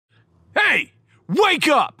Hey, wake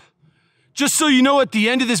up! Just so you know, at the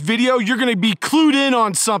end of this video, you're gonna be clued in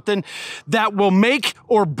on something that will make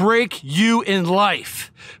or break you in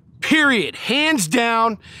life. Period. Hands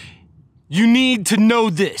down, you need to know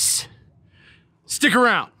this. Stick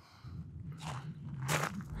around.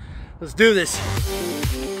 Let's do this.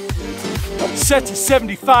 Set to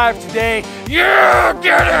 75 today. Yeah,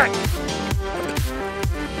 get it!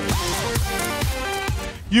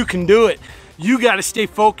 You can do it. You gotta stay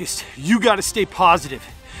focused. You gotta stay positive.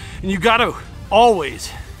 And you gotta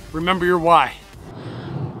always remember your why.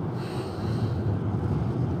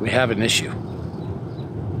 We have an issue.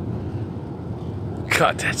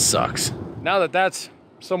 God, that sucks. Now that that's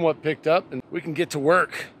somewhat picked up, and we can get to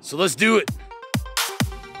work. So let's do it.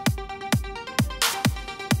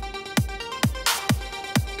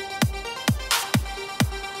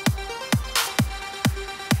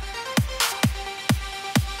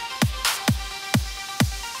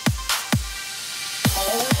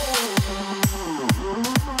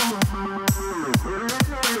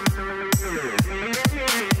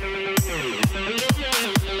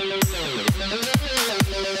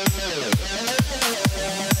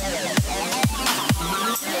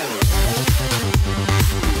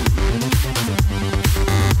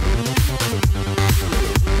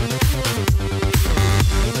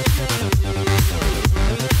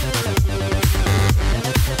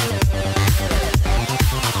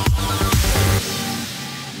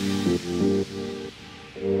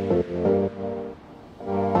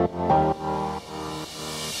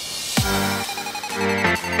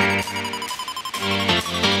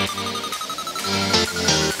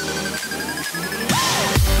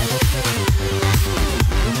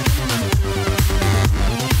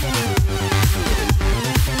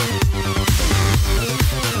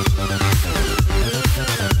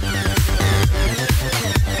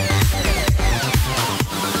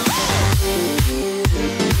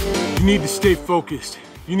 You need to stay focused.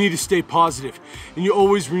 You need to stay positive. And you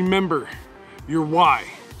always remember your why.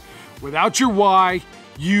 Without your why,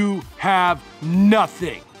 you have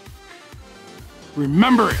nothing.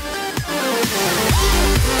 Remember it.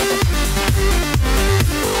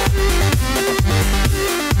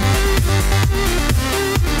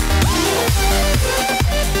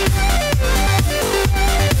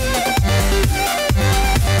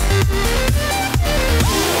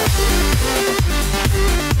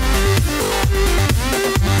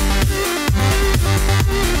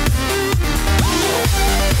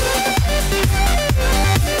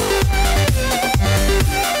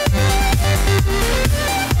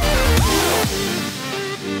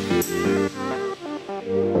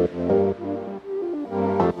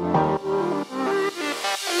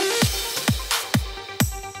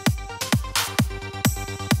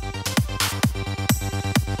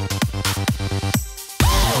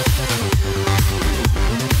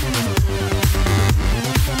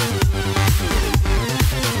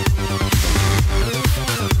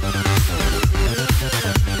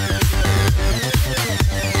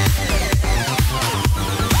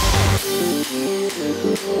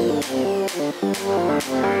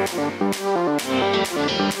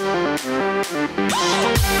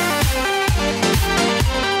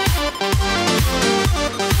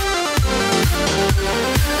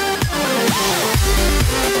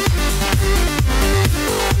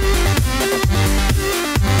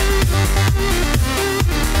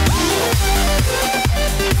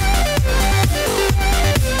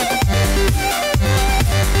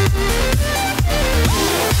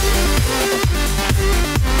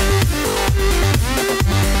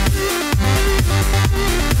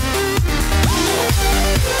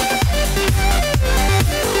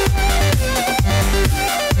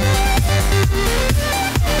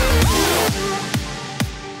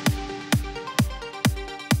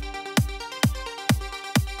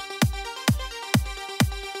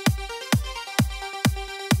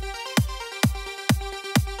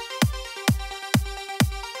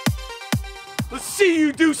 Let's see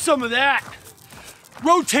you do some of that.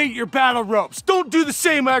 Rotate your battle ropes. Don't do the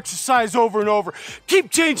same exercise over and over. Keep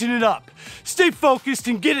changing it up. Stay focused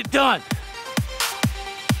and get it done.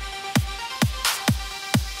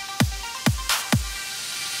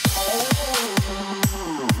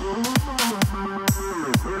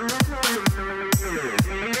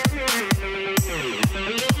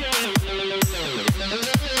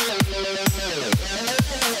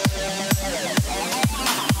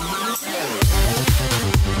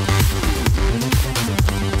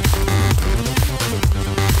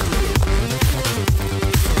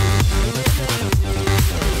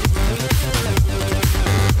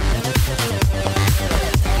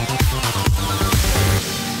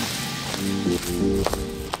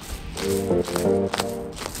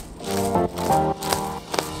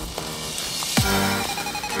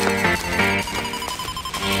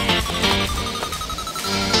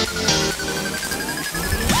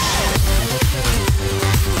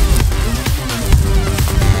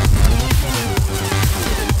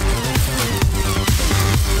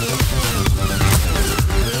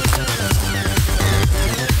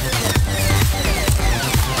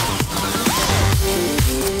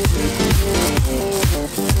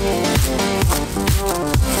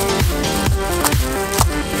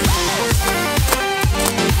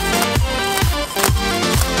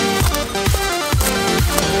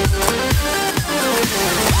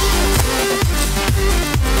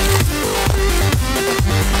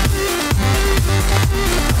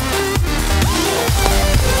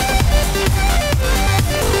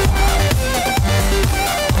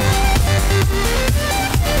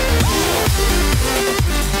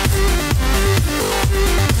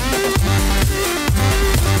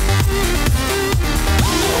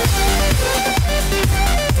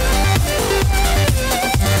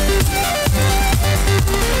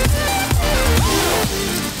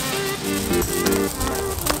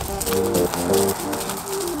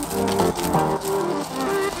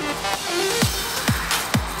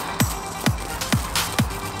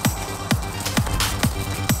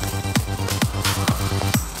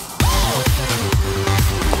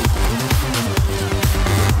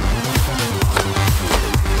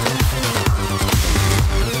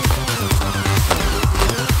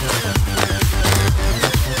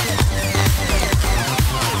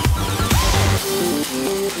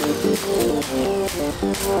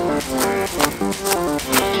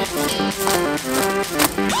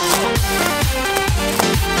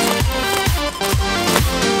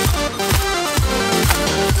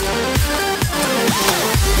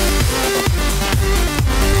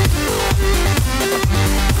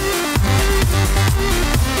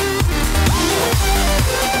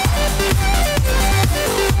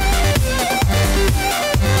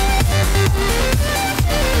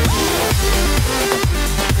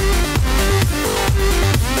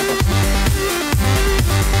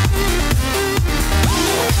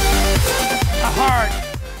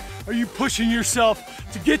 Are you pushing yourself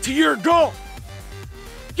to get to your goal?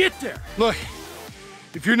 Get there. Look,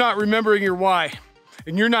 if you're not remembering your why,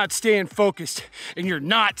 and you're not staying focused, and you're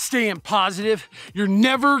not staying positive, you're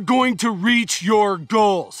never going to reach your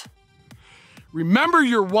goals. Remember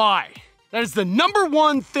your why. That is the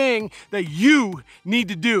 #1 thing that you need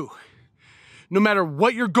to do, no matter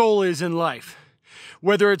what your goal is in life.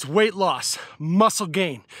 Whether it's weight loss, muscle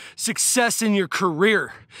gain, success in your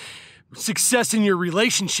career, success in your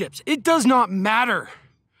relationships, it does not matter.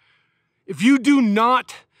 If you do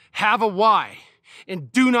not have a why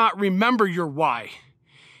and do not remember your why,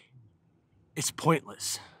 it's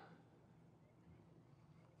pointless.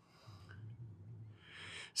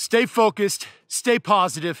 Stay focused, stay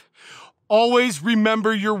positive, always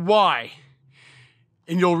remember your why,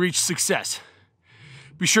 and you'll reach success.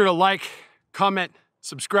 Be sure to like, comment,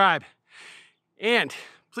 subscribe, and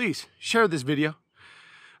please share this video.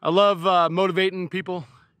 I love motivating people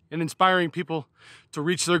and inspiring people to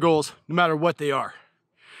reach their goals, no matter what they are.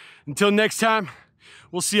 Until next time,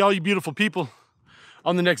 we'll see all you beautiful people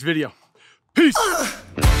on the next video. Peace.